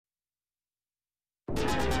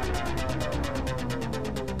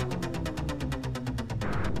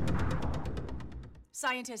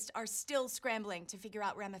Scientists are still scrambling to figure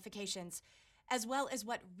out ramifications, as well as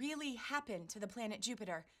what really happened to the planet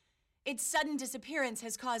Jupiter. Its sudden disappearance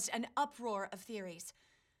has caused an uproar of theories.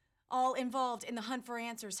 All involved in the hunt for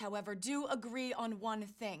answers, however, do agree on one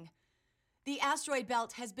thing. The asteroid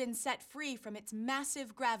belt has been set free from its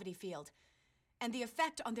massive gravity field, and the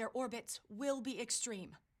effect on their orbits will be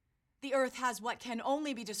extreme. The Earth has what can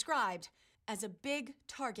only be described as a big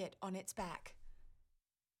target on its back.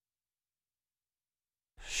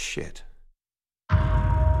 Shit.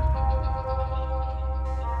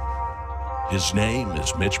 His name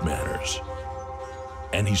is Mitch Manners,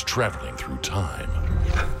 and he's traveling through time.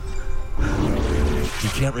 He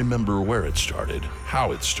can't remember where it started,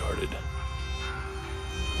 how it started.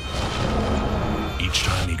 Each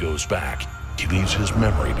time he goes back, he leaves his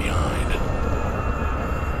memory behind.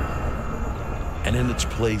 And in its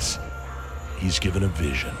place, he's given a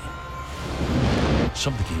vision.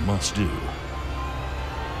 Something he must do.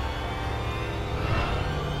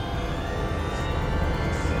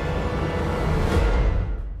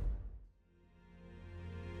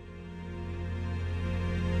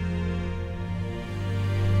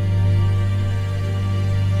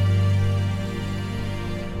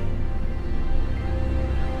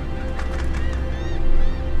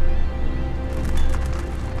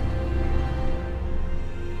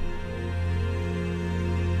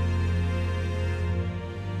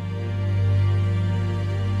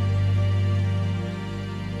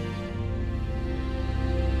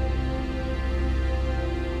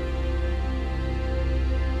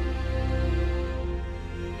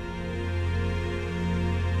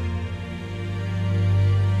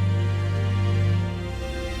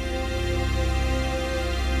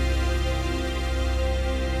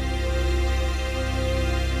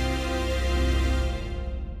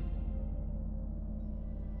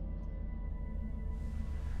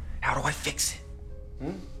 How do I fix it?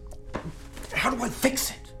 How do I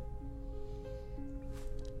fix it?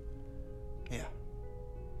 Yeah.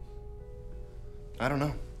 I don't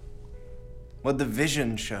know. What'd the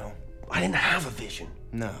vision show? I didn't have a vision.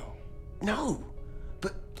 No. No.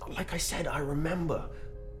 But like I said, I remember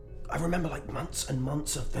like months and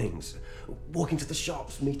months of things. Walking to the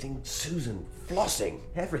shops, meeting Susan, flossing,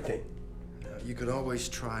 everything. You could always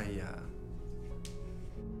try,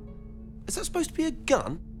 Is that supposed to be a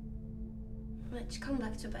gun? Mitch, come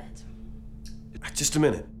back to bed. Just a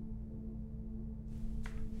minute.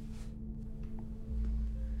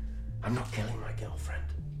 I'm not killing my girlfriend.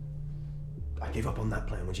 I gave up on that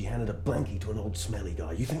plan when she handed a blankie to an old smelly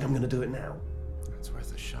guy. You think I'm gonna do it now? It's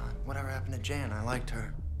worth a shot. Whatever happened to Jan? I liked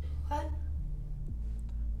her. What?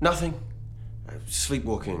 Nothing.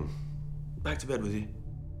 Sleepwalking. Back to bed with you.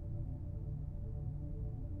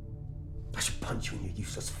 I should punch you in your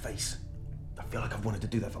useless face. I feel like I've wanted to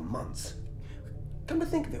do that for months. Come to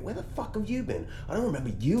think of it, where the fuck have you been? I don't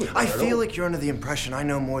remember you. I feel like you're under the impression I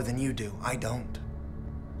know more than you do. I don't.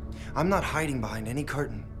 I'm not hiding behind any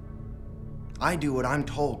curtain. I do what I'm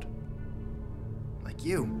told. Like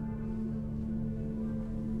you.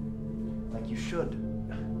 Like you should.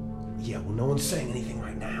 Yeah, well, no one's saying anything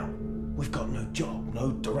right now. We've got no job,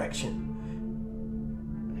 no direction.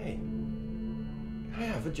 Hey, I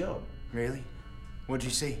have a job. Really? What'd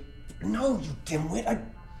you see? No, you dimwit.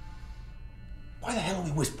 Why the hell are we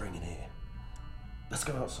whispering in here? Let's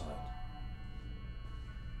go outside.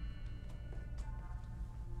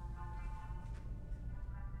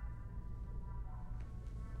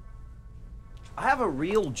 I have a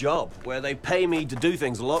real job where they pay me to do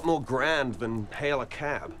things a lot more grand than hail a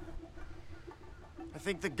cab. I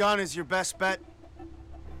think the gun is your best bet.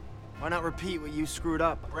 Why not repeat what you screwed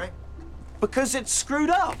up, right? Because it's screwed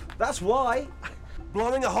up, that's why.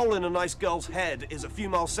 Blowing a hole in a nice girl's head is a few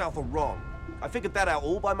miles south of wrong. I figured that out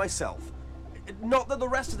all by myself. Not that the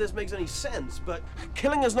rest of this makes any sense, but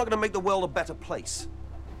killing is not going to make the world a better place.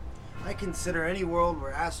 I consider any world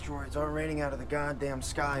where asteroids aren't raining out of the goddamn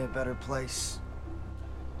sky a better place.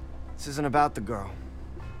 This isn't about the girl.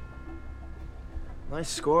 Nice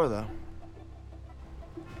score, though.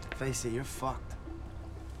 Face it, you're fucked.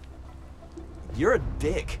 You're a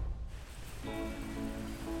dick.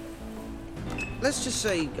 Let's just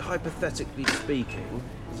say, hypothetically speaking,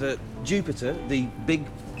 that Jupiter, the big,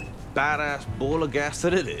 badass ball of gas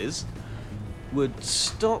that it is, would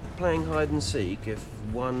stop playing hide and seek if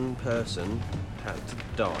one person had to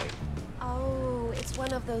die. Oh, it's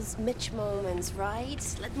one of those Mitch moments, right?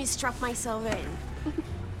 Let me strap myself in.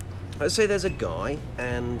 Let's say there's a guy,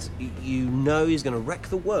 and you know he's going to wreck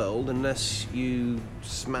the world unless you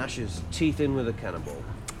smash his teeth in with a cannonball.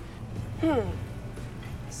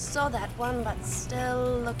 Saw that one, but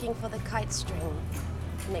still looking for the kite string.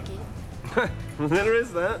 Nicky? There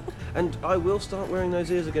is that. And I will start wearing those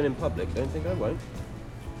ears again in public. Don't think I won't.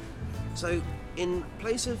 So, in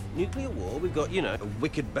place of nuclear war, we've got, you know, a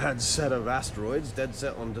wicked bad set of asteroids dead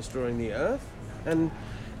set on destroying the Earth. And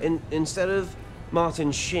instead of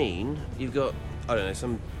Martin Sheen, you've got, I don't know,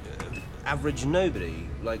 some average nobody,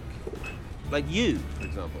 like you, for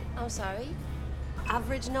example. I'm sorry?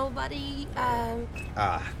 Average nobody,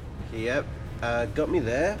 Yep. Got me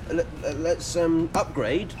there. Let's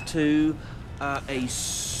upgrade to a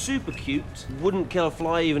super cute, wouldn't kill a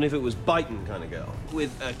fly even if it was biting kind of girl,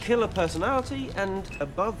 with a killer personality and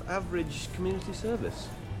above average community service.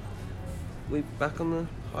 We back on the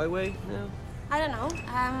highway now? I don't know.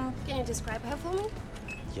 Can you describe her for me?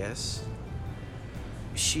 Yes.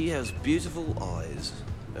 She has beautiful eyes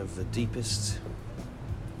of the deepest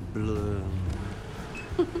blue,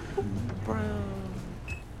 brown,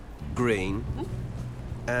 green,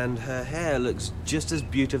 and her hair looks just as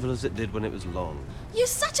beautiful as it did when it was long. You're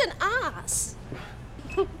such an ass!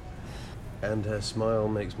 And her smile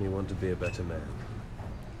makes me want to be a better man.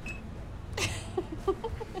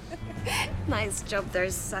 Nice job there,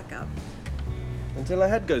 sucker. Until her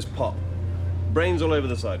head goes pop. Brains all over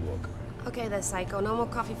the sidewalk. Okay, there, psycho. No more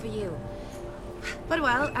coffee for you. But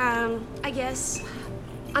well, I guess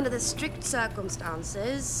under the strict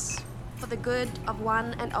circumstances, for the good of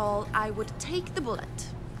one and all, I would take the bullet.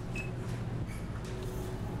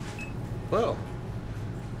 Well,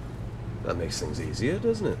 that makes things easier,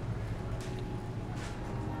 doesn't it?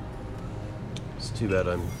 It's too bad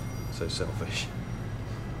I'm so selfish.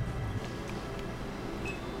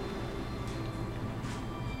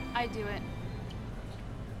 I'd do it.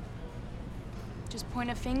 Just point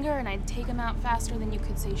a finger and I'd take him out faster than you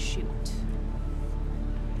could say shoot.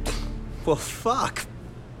 Well, fuck.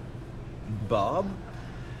 Bob?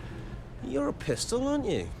 You're a pistol, aren't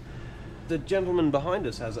you? The gentleman behind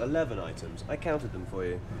us has 11 items. I counted them for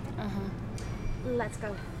you. Let's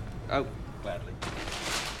go. Oh, gladly.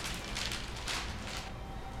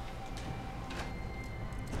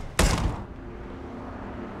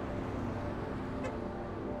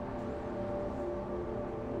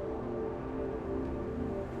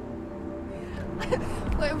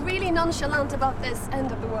 We're really nonchalant about this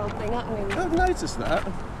end of the world thing, aren't we? I've noticed that.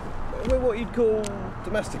 We're what you'd call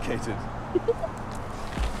domesticated.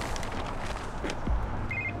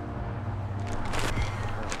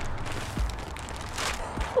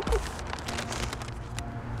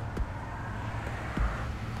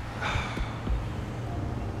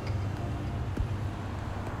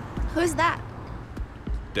 Who's that?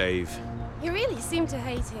 Dave. You really seem to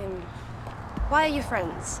hate him. Why are you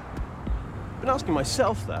friends? Been asking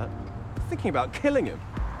myself that. Thinking about killing him.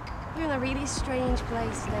 You're in a really strange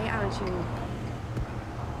place today, aren't you?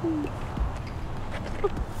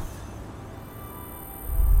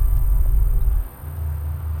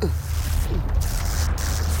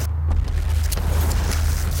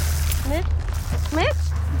 Mitch? Mitch?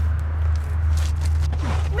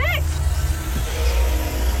 Mitch!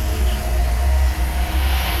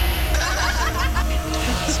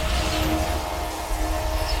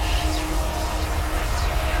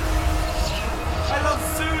 I love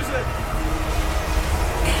Susan!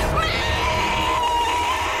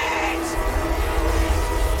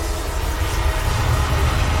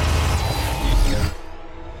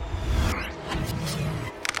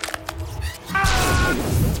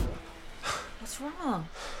 What's wrong?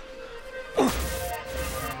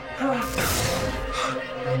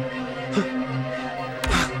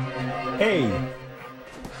 Hey!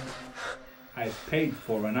 I paid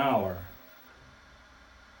for an hour.